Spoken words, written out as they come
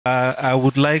I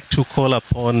would like to call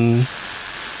upon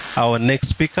our next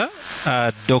speaker,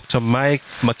 Dr. Mike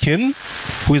McCunne,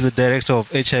 who is the director of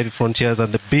HIV Frontiers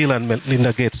and the Bill and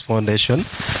Melinda Gates Foundation,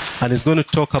 and he's going to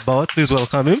talk about, please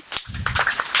welcome him.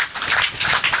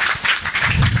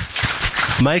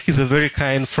 Mike is a very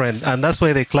kind friend, and that's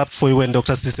why they clapped for you when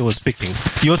Dr. Sisi was speaking.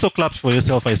 You also clapped for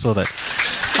yourself, I saw that.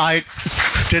 I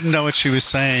didn't know what she was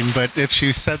saying, but if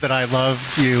she said that I love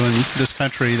you and this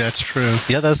country, that's true.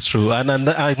 Yeah, that's true, and I'm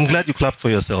glad you clapped for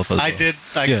yourself as well. I did.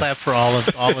 I clapped for all of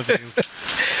you.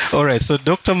 All right, so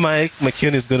Dr. Mike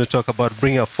McCunne is going to talk about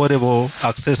bringing affordable,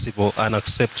 accessible, and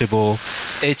acceptable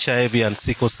HIV and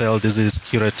sickle cell disease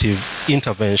curative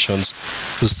interventions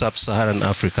to sub-Saharan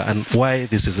Africa and why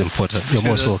this is important. You're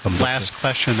most welcome. Last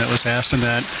question that was asked in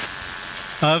that.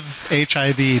 Of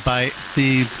HIV, by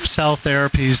the cell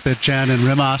therapies that Jen and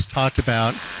Rimas talked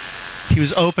about, he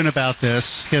was open about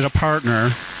this. He had a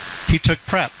partner. He took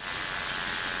PrEP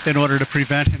in order to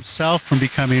prevent himself from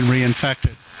becoming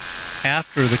reinfected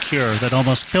after the cure that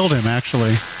almost killed him,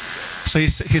 actually. So he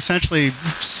essentially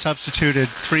substituted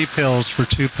 3 pills for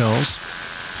 2 pills.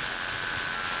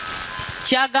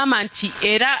 Kyagamba nti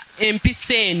era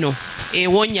empisa eno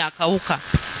ewonya akawuka.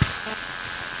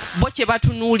 Bo kye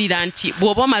batunuulira nti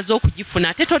bw'oba omaze okugifuna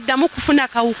ate toddamu kufuna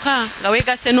kawuka nga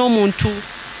weegase n'omuntu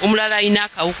omulala alina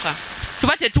akawuka.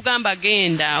 Tuba tetugamba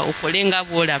genda okole nga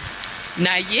bw'olaba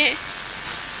naye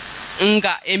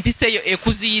nga empisa eyo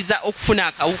ekuziyiza okufuna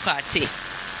akawuka ate.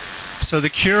 So the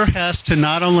cure has to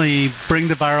not only bring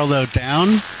the viral load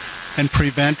down and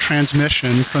prevent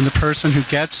transmission from the person who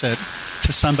gets it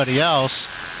to somebody else,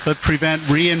 but prevent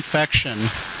reinfection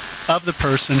of the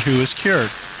person who is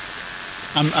cured.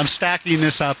 I'm stacking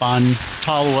this up on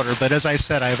tall order, but as I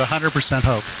said, I have 100%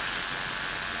 hope.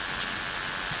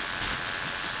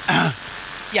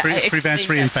 Prevents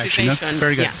reinfection. That's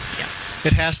very good. Yeah.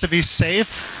 It has to be safe.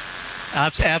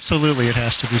 Absolutely, it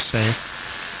has to be safe.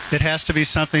 It has to be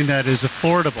something that is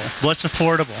affordable. What's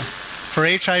affordable? For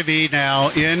HIV now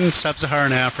in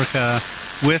sub-Saharan Africa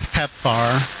with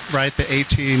PEPFAR, right, the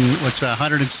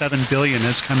 107 billion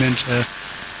has come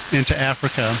into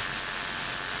Africa.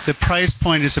 The price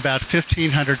point is about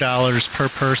 $1,500 per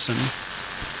person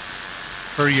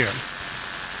per year.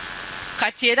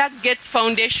 Kati era Gates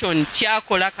Foundation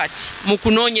kyakola kati mu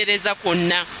kunoonyereza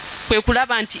kwonna kwe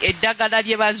kulaba nti eddagala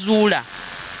lye bazuula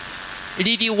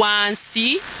liri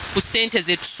wansi ku ssente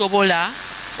ze tusobola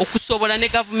okusobola ne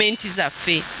gavumenti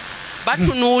zaffe.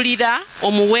 Batunuulira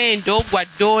omuwendo gwa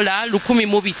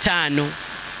 $1,500.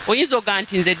 Oyinza oga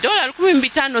nti nze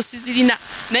 $1,500 sizirina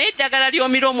naye eddagala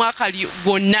ly'omira omwaka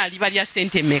gwonna liba lya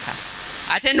ssente mmeka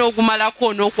ate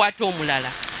n'ogumalako n'okwata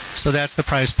omulala. So that's the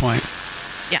price point.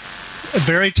 Yeah. A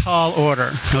very tall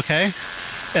order, okay?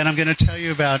 And I'm going to tell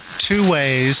you about 2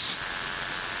 ways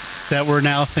that we're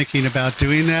now thinking about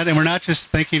doing that. And we're not just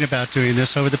thinking about doing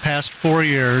this. Over the past 4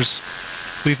 years,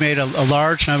 we've made a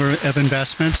large number of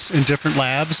investments in different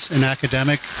labs, in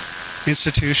academic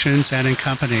institutions, and in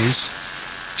companies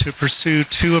to pursue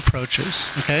 2 approaches,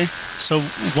 okay? So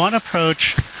one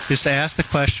approach is to ask the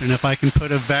question, if I can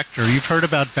put a vector. You've heard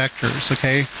about vectors,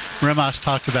 okay? Rimas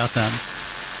talked about them.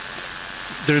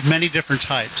 There are many different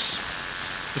types.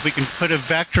 If we can put a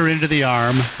vector into the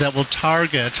arm that will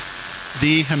target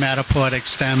the hematopoietic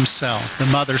stem cell, the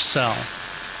mother cell,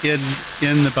 in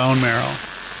the bone marrow.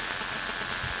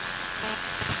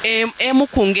 Emu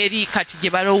ku ngeri kati gye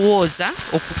balowooza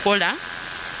okukola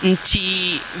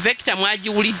nti vector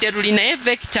mwagiwulidde luli naye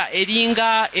vector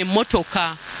eringa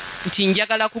emmotoka nti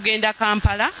njagala kugenda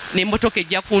Kampala n'emmotoka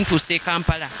ejja kuntuusa e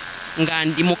Kampala nga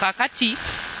ndi mu kakati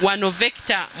wano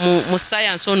vector mu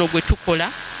science ono gwe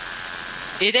tukola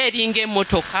era eringa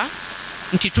emmotoka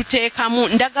nti tuteekamu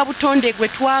ndagabutonde gwe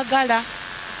twagala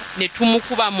ne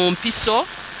tumukuba mu mpiso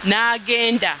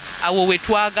n'agenda awo we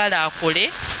twagala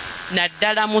akole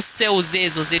naddala mu cells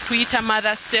ezo ze tuyita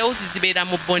mother cells zibeera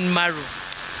mu bone marrow.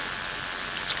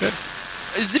 That's good.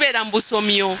 Zibeera mu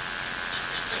busomyo.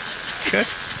 Good.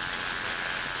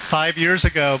 5 years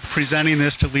ago, presenting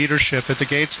this to leadership at the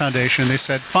Gates Foundation, they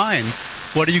said, fine,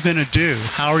 what are you going to do?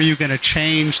 How are you going to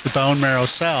change the bone marrow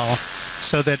cell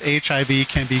so that HIV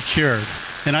can be cured?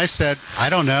 And I said, I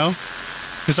don't know,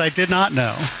 because I did not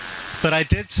know. But I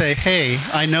did say, hey,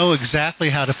 I know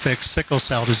exactly how to fix sickle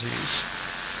cell disease.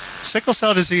 Sickle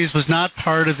cell disease was not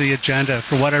part of the agenda,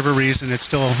 for whatever reason, it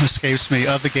still escapes me,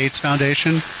 of the Gates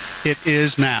Foundation. It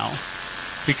is now,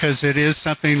 because it is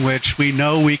something which we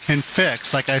know we can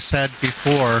fix, like I said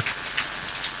before.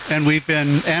 And we've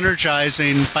been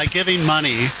energizing by giving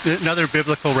money. Another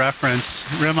biblical reference.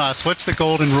 Rimas, what's the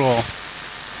golden rule?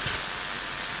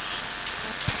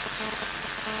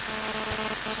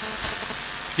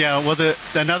 Yeah, well,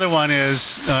 another one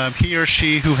is he or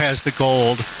she who has the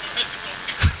gold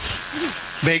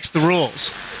makes the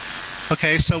rules.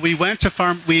 Okay, so we went to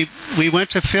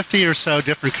 50 or so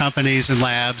different companies and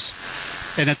labs,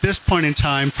 and at this point in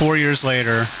time, 4 years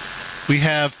later, we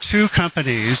have 2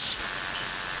 companies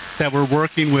that we're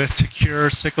working with to cure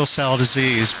sickle cell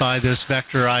disease by this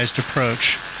vectorized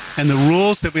approach. And the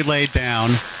rules that we laid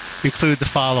down include the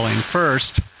following.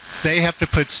 First, they have to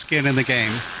put skin in the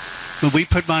game. When we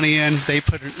put money in, they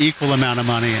put an equal amount of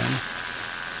money in.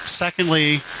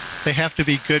 Secondly, they have to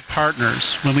be good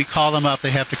partners. When we call them up,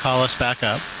 they have to call us back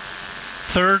up.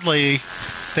 Thirdly,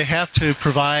 they have to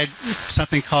provide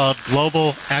something called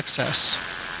global access.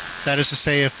 That is to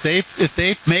say, if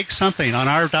they make something on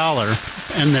our dollar,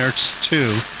 and there's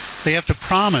 2, they have to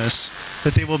promise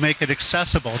that they will make it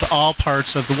accessible to all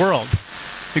parts of the world,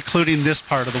 including this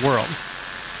part of the world.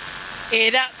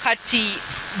 Era kati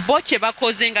bo kye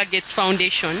bakoze nga Gates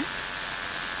Foundation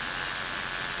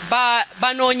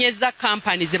banoonyeza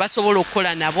kampani ze basobola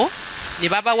okukola nabo ne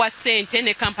babawa ssente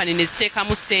ne kampani ne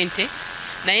ziteekamu ssente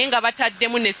naye nga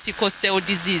bataddemu ne sickle cell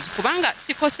disease kubanga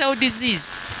sickle cell disease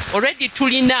already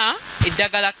tulina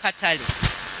eddagala katale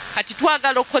kati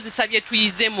twagala okukozesa bye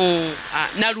tuyize mu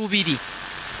nalubiri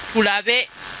tulabe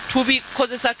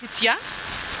tubikozesa tutya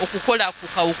okukola ku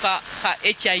kawuka ka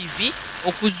HIV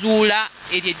okuzuula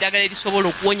eryo eddagala erisobola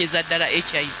okuwonyeza ddala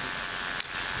HIV.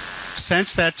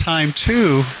 Since that time,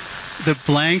 too, the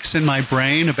blanks in my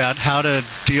brain about how to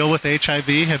deal with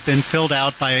HIV have been filled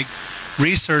out by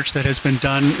research that has been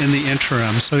done in the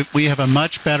interim. So we have a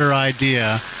much better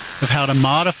idea of how to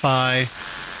modify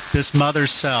this mother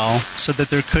cell so that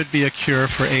there could be a cure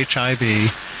for HIV.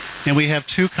 And we have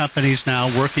 2 companies now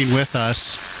working with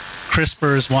us.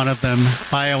 CRISPR is one of them,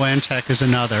 BioNTech is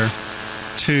another,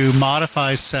 to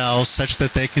modify cells such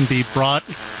that they can be brought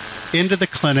into the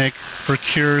clinic for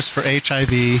cures for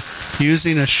HIV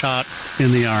using a shot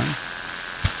in the arm.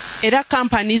 Era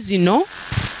kampani zino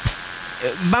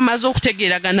bamaze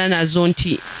okutegeeragana nazo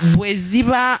nti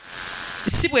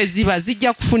bwe ziba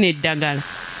zijja kufuna eddagala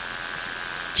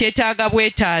kyetaaga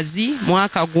bwetaazi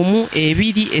mwaka gumu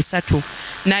 2 3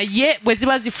 naye bwe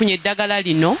ziba zifunye eddagala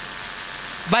lino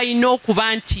balina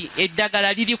okuba nti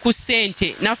eddagala liri ku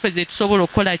ssente naffe ze tusobola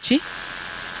okukola ki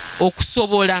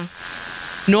okusobola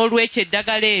n'olwekyo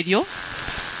eddagala eryo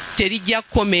terijja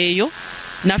kukoma eyo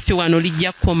naffe wano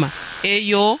lijja kukoma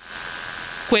eyo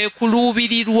kwe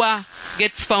kuluubirirwa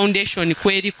Gates Foundation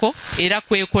kweriko era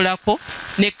kwekolako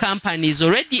ne companies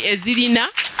already ezirina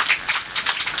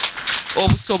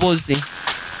obusobozi.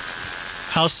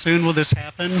 How soon will this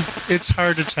happen? It's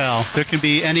hard to tell. There can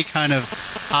be any kind of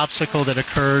obstacle that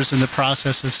occurs in the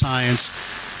process of science.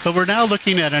 But we're now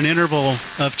looking at an interval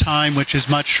of time which is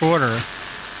much shorter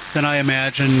than I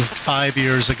imagined 5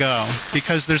 years ago,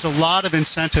 because there's a lot of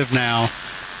incentive now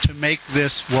to make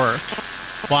this work.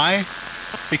 Why?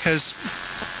 Because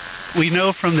we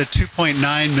know from the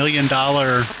 $2.9 million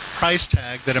price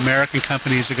tag that American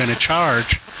companies are going to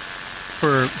charge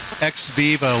for ex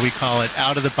vivo, we call it,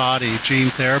 out-of-the-body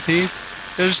gene therapy,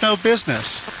 there's no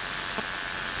business.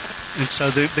 And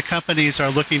so the companies are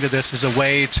looking to this as a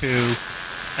way to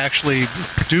actually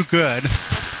do good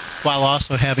while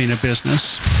also having a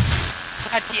business.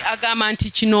 Kati agamba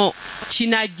nti kino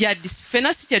kinajja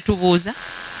ffenna si kyetubuuza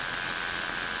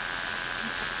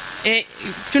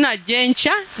tunajja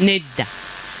enkya nedda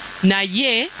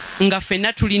naye nga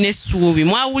ffenna tulina essuubi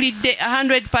mwawulidde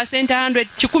 100% 100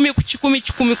 kikumi ku kikumi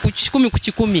kikumi ku kikumi ku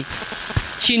kikumi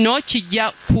kino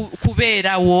kijja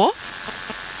kubeerawo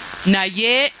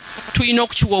naye tulina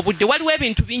okukiwa obudde waliwo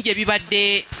ebintu bingi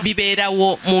ebibadde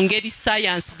bibeerawo mu ngeri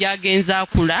sayansi gyagenza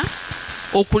akula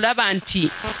okulaba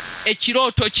nti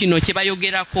ekirooto kino kye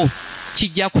bayogerako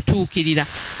kijja kutuukirira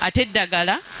ate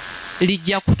eddagala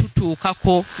lijja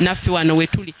kututuukako naffe wano we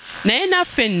tuli naye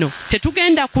naffe nno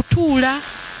tetugenda kutuula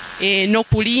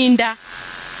n'okulinda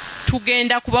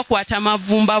tugenda kubakwata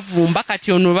mavumbavumba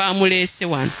kati ono baamuleese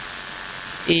wano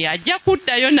ajja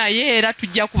kuddayo naye era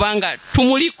tujja kubanga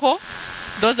tumuliko.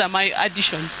 Those are my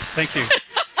additions. Thank you.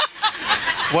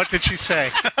 What did she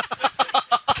say?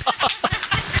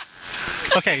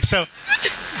 Okay, so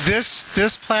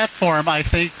this platform, I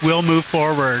think, will move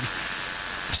forward.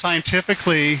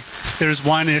 Scientifically, there's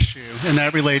one issue, and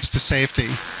that relates to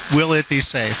safety. Will it be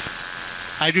safe?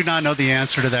 I do not know the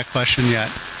answer to that question yet.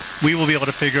 We will be able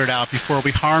to figure it out before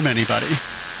we harm anybody.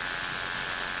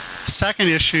 The second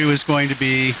issue is going to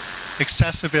be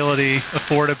accessibility,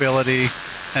 affordability,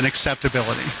 and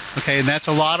acceptability. Okay, and that's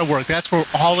a lot of work. That's where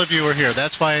all of you are here.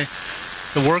 That's why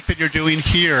the work that you're doing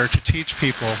here to teach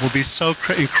people will be so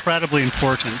incredibly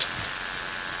important.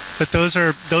 But those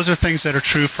are things that are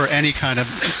true for any kind of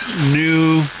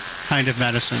new kind of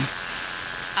medicine.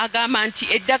 Agamba nti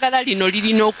eddagala lino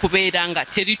lirina okubeera nga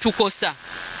teritukosa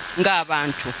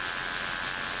ng'abantu.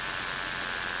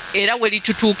 Era we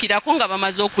litutuukirako nga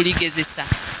bamaze okuligezesa.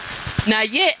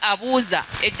 Naye abuuza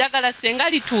eddagala senga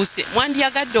lituuse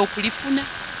mwandiyagadde okulifuna.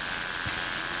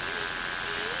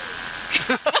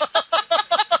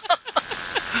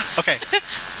 Okay.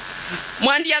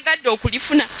 Mwandiyagadde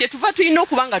okulifuna tetuva tulina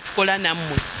okuba nga tukola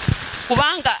nammwe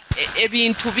kubanga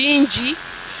ebintu bingi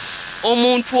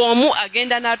omuntu omu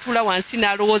agenda n'atuula wansi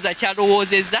n'alowooza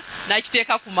kyalowoozezza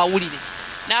n'akiteeka ku mawulire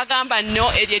n'agamba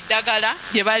nno eryo eddagala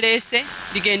lye baleese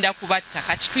ligenda kubatta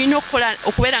kati tulina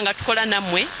okubeera nga tukola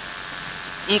nammwe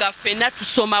nga ffenna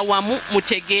tusoma wamu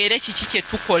mutegeere kiki kye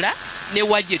tukola ne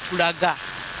wa gye tulaga.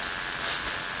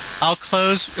 I'll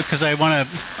close because I want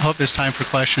to hope there's time for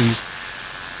questions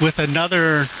with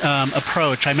another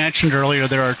approach. I mentioned earlier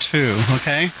there are two,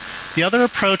 okay? The other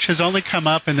approach has only come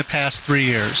up in the past 3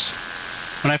 years.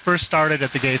 When I first started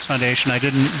at the Gates Foundation, I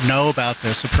didn't know about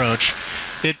this approach.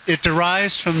 It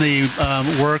derives from the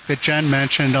work that Jen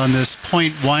mentioned on this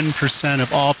 0.1% of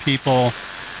all people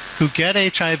who get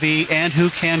HIV and who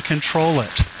can control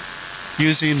it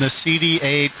using the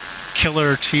CD8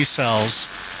 killer T cells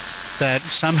that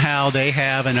somehow they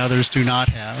have and others do not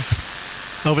have.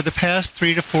 Over the past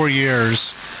 3 to 4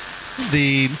 years,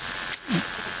 the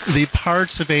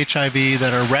parts of HIV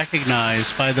that are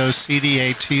recognized by those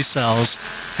CD8 T cells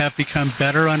have become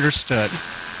better understood.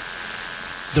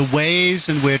 The ways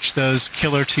in which those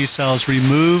killer T cells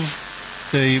remove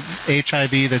the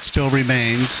HIV that still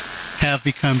remains have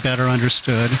become better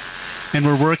understood. And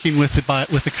we're working with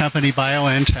the company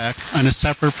BioNTech on a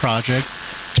separate project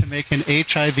to make an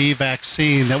HIV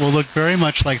vaccine that will look very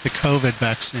much like the COVID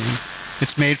vaccine.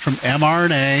 It's made from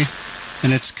mRNA,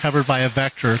 and it's covered by a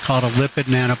vector called a lipid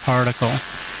nanoparticle.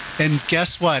 And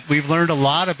guess what? We've learned a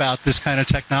lot about this kind of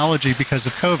technology because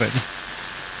of COVID.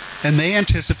 And they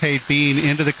anticipate being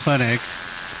into the clinic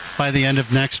by the end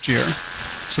of next year.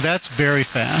 So that's very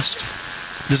fast.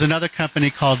 There's another company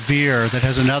called Vir that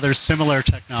has another similar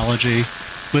technology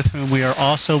with whom we are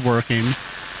also working,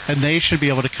 and they should be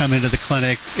able to come into the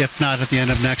clinic, if not at the end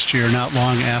of next year, not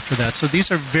long after that. So these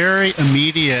are very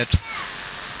immediate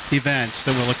events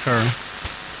that will occur.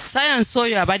 Science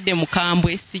oyo abadde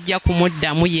mukambwe sijja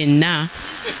kumuddamu yenna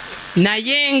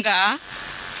naye nga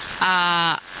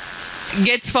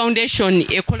Gates Foundation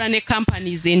ekola ne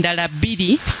companies endala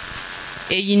bbiri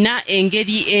eyina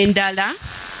engeri endala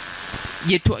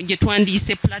gye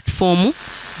twandiise platform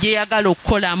gye yagala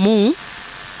okukolamu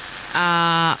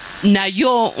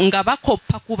nayo nga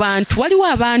bakoppa ku bantu. Waliwo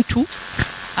abantu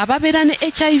ababeera ne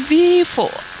HIV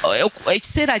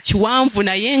ekiseera kiwanvu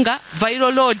naye nga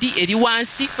viral load eri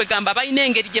wansi kwegamba balina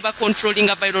engeri gye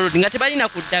bacontrollinga viral load nga tebalina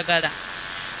ku ddagala.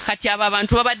 Kati abo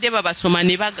abantu babadde babasoma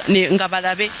nga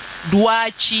balabe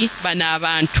lwaki bano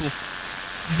abantu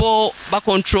bo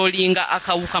bacontrollinga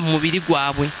akawuka mu mubiri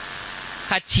gwabwe.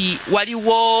 Kati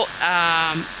waliwo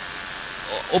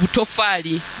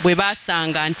obutofaali bwe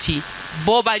basanga nti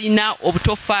bo balina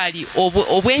obutofaali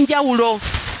obw'enjawulo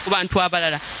ku bantu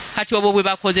abalala. Kati obwo bwe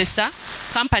bakozesa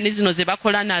kampani zino ze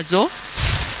bakola nazo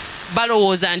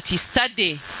balowooza nti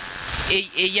study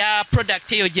eya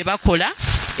product eyo gye bakola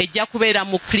ejja kubeera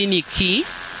mu kliniki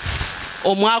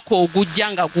omwaka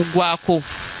ogujja nga guggwako.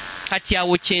 Kati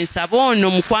awo kyensaba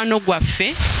ono mukwano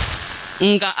gwaffe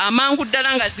nga amangu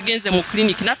ddala nga zigenze mu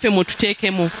kliniki naffe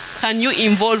mututeekemu. Can you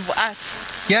involve us?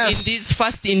 Yes. In these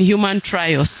first in human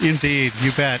trials? Indeed,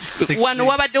 you bet. Wano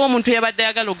wabaddewo omuntu yabadde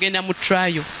ayagala okugenda mu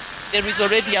trial. There is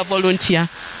already a volunteer.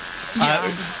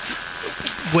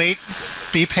 Wait,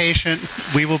 be patient.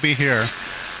 We will be here.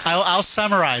 I'll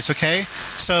summarize, okay?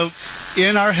 So,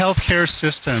 in our healthcare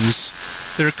systems,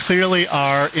 there clearly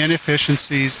are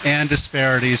inefficiencies and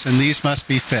disparities, and these must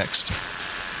be fixed.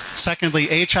 Secondly,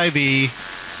 HIV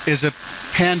is a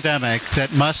pandemic that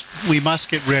we must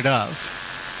get rid of.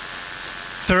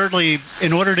 Thirdly,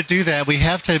 in order to do that, we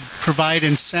have to provide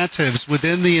incentives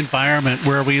within the environment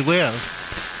where we live.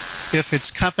 If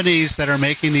it's companies that are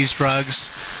making these drugs,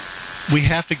 we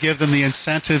have to give them the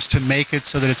incentives to make it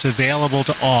so that it's available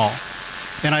to all.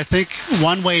 And I think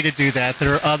one way to do that,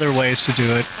 there are other ways to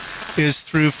do it, is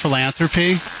through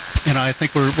philanthropy. And I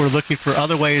think we're looking for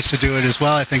other ways to do it as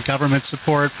well. I think government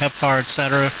support, PEPFAR, et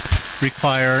cetera,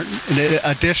 require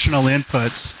additional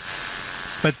inputs.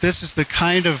 But this is the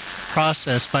kind of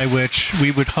process by which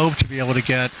we would hope to be able to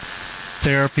get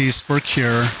therapies for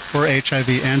cure for HIV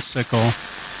and sickle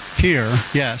here,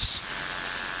 yes,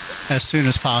 as soon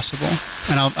as possible.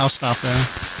 And I'll stop there.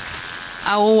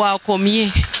 Awo wakomye.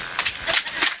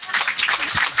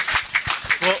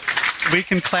 We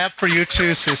can clap for you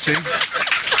too, Sissy.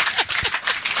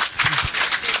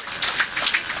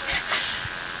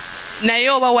 Naye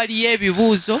oba waliyo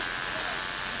ebibuuzo?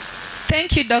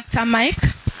 Thank you, Dr. Mike.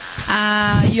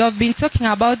 You have been talking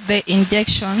about the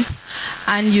injections,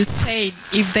 and you said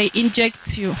if they inject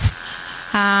you,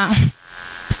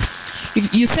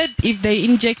 if they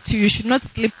inject you, you should not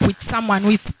sleep with someone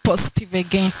who is positive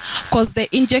again, because the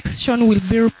injection will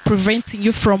be preventing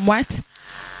you from what?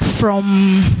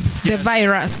 From the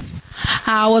virus.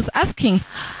 I was asking,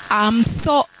 I'm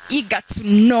so eager to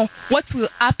know what will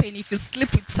happen if you sleep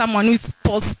with someone who is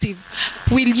positive.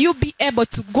 Will you be able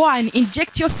to go and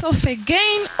inject yourself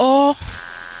again, or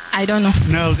I don't know?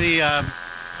 No,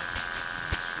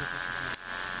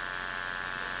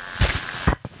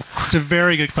 it's a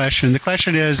very good question. The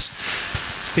question is,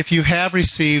 if you have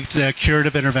received a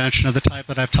curative intervention of the type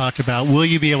that I've talked about, will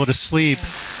you be able to sleep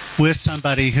with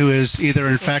somebody who is either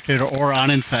infected or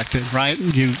uninfected, right?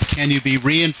 Can you be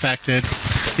reinfected?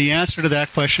 The answer to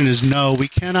that question is no. We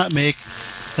cannot make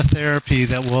a therapy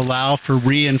that will allow for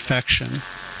reinfection.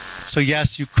 So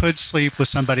yes, you could sleep with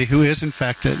somebody who is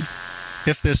infected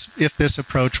if this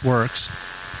approach works.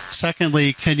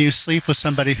 Secondly, can you sleep with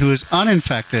somebody who is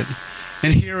uninfected?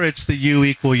 And here it's the U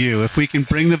equal U. If we can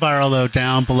bring the viral load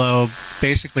down below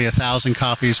basically 1,000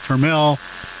 copies per mil,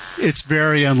 it's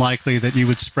very unlikely that you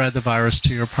would spread the virus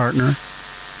to your partner.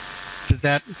 Did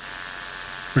that,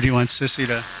 or do you want Sissy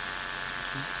to?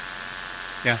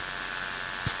 Yeah.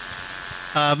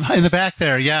 In the back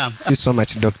there, yeah. Thank you so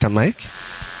much, Dr. Mike.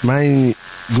 Mine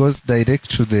goes direct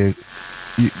to the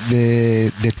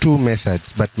two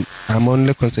methods, but I'm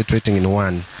only concentrating in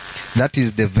one. That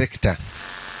is the vector.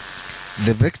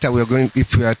 The vector we are going, if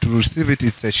we are to receive it,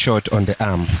 it's a shot on the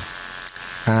arm.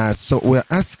 So we're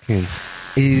asking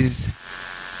is,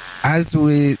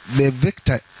 the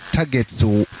vector targets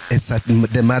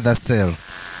the mother cell,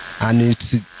 and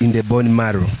it's in the bone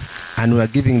marrow, and we are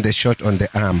giving the shot on the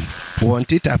arm.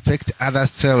 Won't it affect other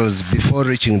cells before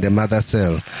reaching the mother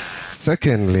cell?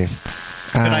 Secondly,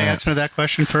 can I answer that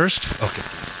question first? Okay.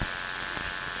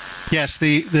 Yes,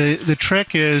 the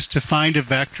trick is to find a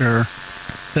vector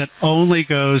that only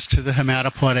goes to the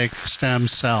hematopoietic stem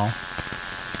cell,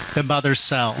 the mother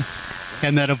cell,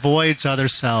 and that avoids other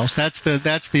cells. That's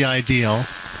the ideal.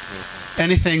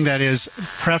 Anything that is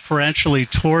preferentially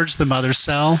towards the mother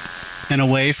cell and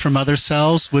away from other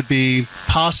cells would be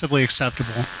possibly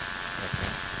acceptable.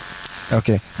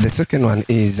 Okay. The second one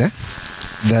is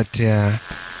that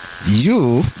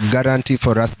you guarantee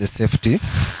for us the safety,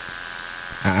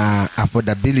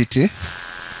 affordability,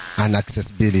 and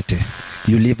accessibility.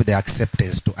 You leave the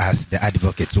acceptance to us, the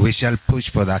advocates. We shall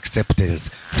push for the acceptance.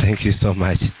 Thank you so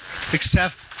much.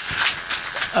 Except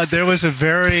there was a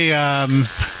very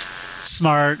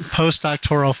smart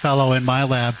postdoctoral fellow in my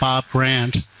lab, Bob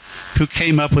Grant, who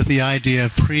came up with the idea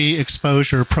of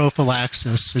pre-exposure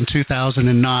prophylaxis in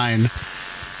 2009.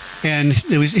 And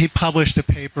he published a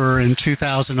paper in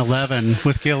 2011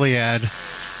 with Gilead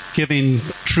giving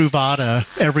Truvada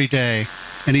every day.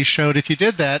 And he showed if you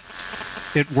did that,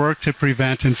 it worked to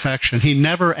prevent infection. He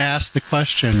never asked the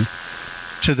question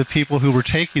to the people who were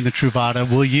taking the Truvada,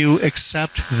 will you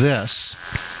accept this?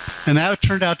 And that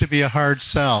turned out to be a hard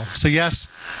sell. So yes,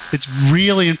 it's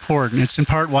really important. It's in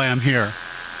part why I'm here,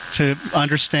 to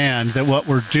understand that what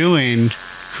we're doing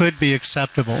could be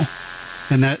acceptable.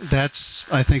 And that's,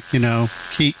 I think,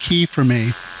 key for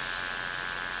me.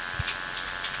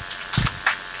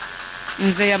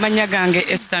 Nze amanya gange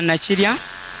Esther Nakirya.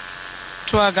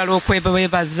 Twagala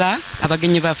okwebaza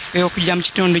abagenyi baffe okujja mu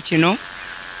kitundu kino.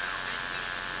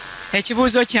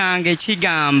 Ekibuuzo kyange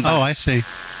kigamba. Oh, I see.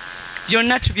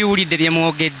 Byonna tubiwulidde bye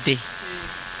mwogedde.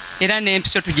 Era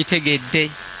n'empiso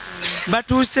tugitegedde.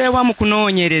 Batuuseewa mu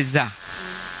kunoonyereza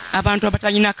abantu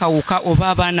abatalina kawuka oba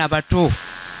abaana abato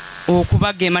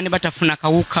okubagema ne batafuna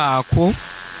kawuka ako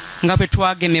nga bwe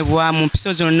twagemebwa mu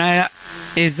mpiso zonna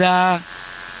eza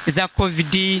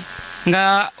COVID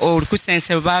nga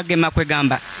olukusense bagema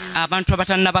kwegamba abantu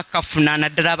abatalina bakafuna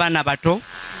naddala abaana bato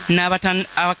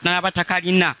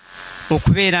n'abatakalina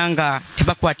okubeera nga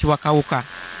tebakwatibwa kawuka.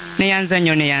 Neyanze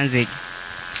nnyo neyanze.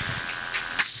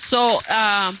 So,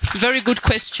 very good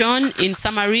question. In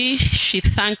summary, she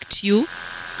thanked you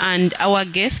and our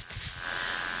guests,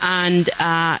 and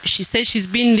she said she's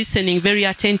been listening very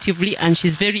attentively and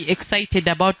she's very excited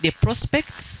about the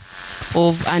prospects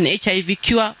of an HIV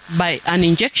cure by an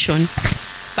injection.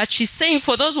 But she's saying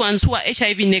for those ones who are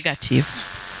HIV negative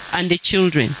and the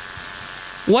children,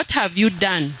 what have you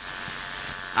done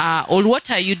or what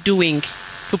are you doing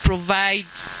to provide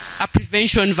a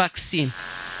prevention vaccine?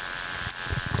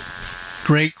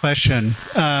 Great question.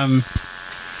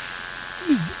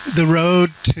 The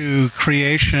road to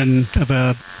creation of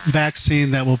a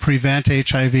vaccine that will prevent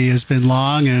HIV has been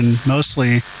long and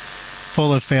mostly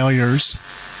full of failures.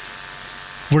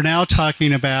 We're now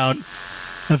talking about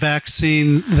a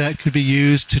vaccine that could be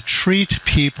used to treat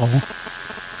people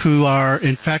who are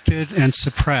infected and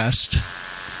suppressed,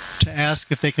 to ask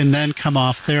if they can then come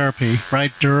off therapy,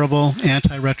 right? Durable,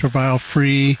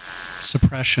 antiretroviral-free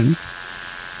suppression.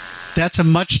 That's a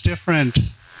much different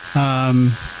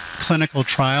clinical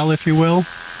trial, if you will,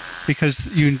 because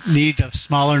you need a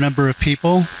smaller number of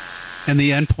people, and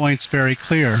the endpoint's very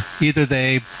clear. Either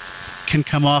they can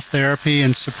come off therapy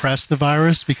and suppress the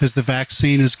virus because the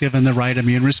vaccine is given the right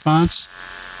immune response,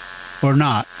 or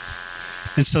not.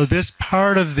 And so this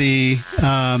part of the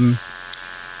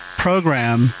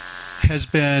program has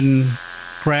been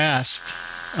grasped,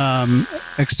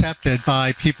 accepted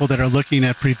by people that are looking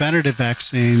at preventative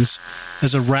vaccines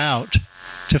as a route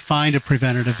to find a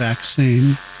preventative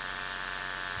vaccine.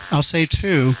 I'll say,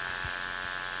 too,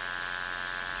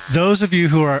 those of you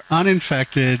who are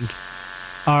uninfected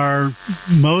are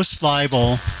most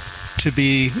liable to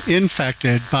be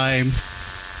infected by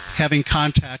having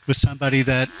contact with somebody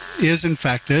that is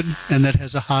infected and that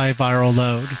has a high viral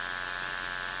load.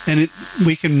 And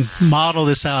we can model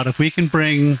this out. If we can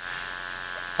bring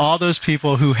all those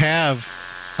people who have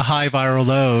a high viral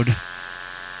load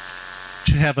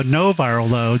to have a no viral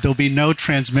load, there'll be no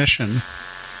transmission.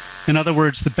 In other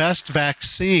words, the best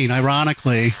vaccine,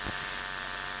 ironically,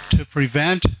 to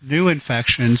prevent new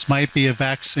infections might be a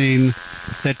vaccine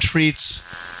that treats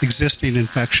existing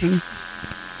infection.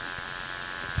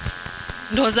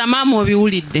 Ndowooza maama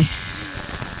obiwulidde.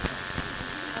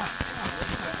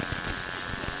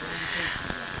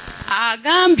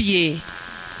 Agambye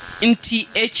nti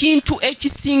ekintu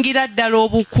ekisingira ddala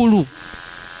obukulu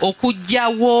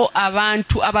okuggyawo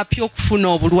abantu abapya okufuna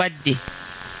obulwadde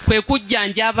kwe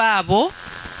kujjanjaba abo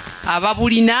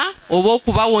ababulina oba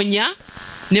okubawonya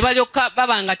ne balyoka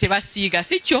baba nga tebasiiga,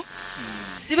 si kyo?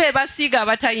 Si be basiiga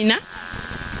abatalina?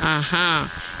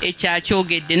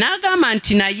 Ekyakyogedde. N'agamba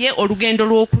nti naye olugendo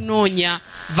lw'okunoonya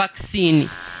vaccine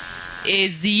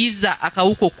eziyiza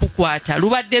akawuka okukwata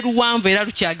lubadde luwanvu era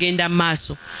lukyagenda mu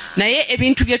maaso, naye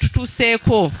ebintu bye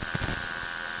tutuuseeko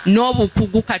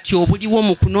n'obukugu kati obuliwo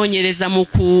mu kunoonyereza mu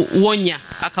kuwonya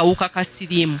akawuka ka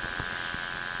siriimu,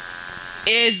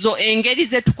 ezo engeri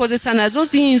ze tukozesa nazo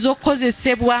ziyinza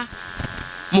okukozesebwa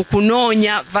mu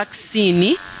kunoonya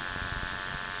vaccine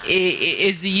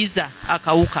eziyiza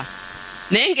akawuka.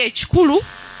 Naye ng'ekikulu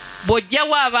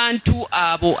bw'ojjawo abantu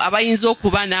abo abayinza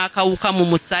okuba n'akawuka mu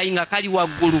musaayi nga kali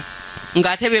waggulu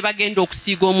ng'ate be bagenda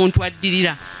okusiiga omuntu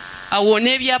addirira, awo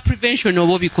n'ebya prevention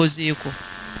oba bikozeeko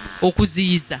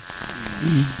okuziyiza.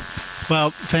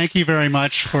 Well, thank you very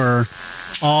much for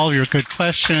all your good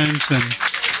questions and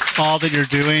all that you're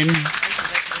doing.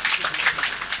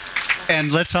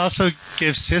 And let's also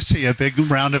give Sissy a big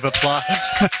round of applause.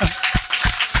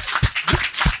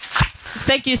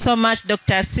 Thank you so much,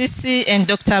 Dr. Sissy and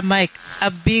Dr. Mike.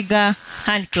 A bigger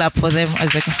hand clap for them as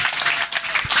they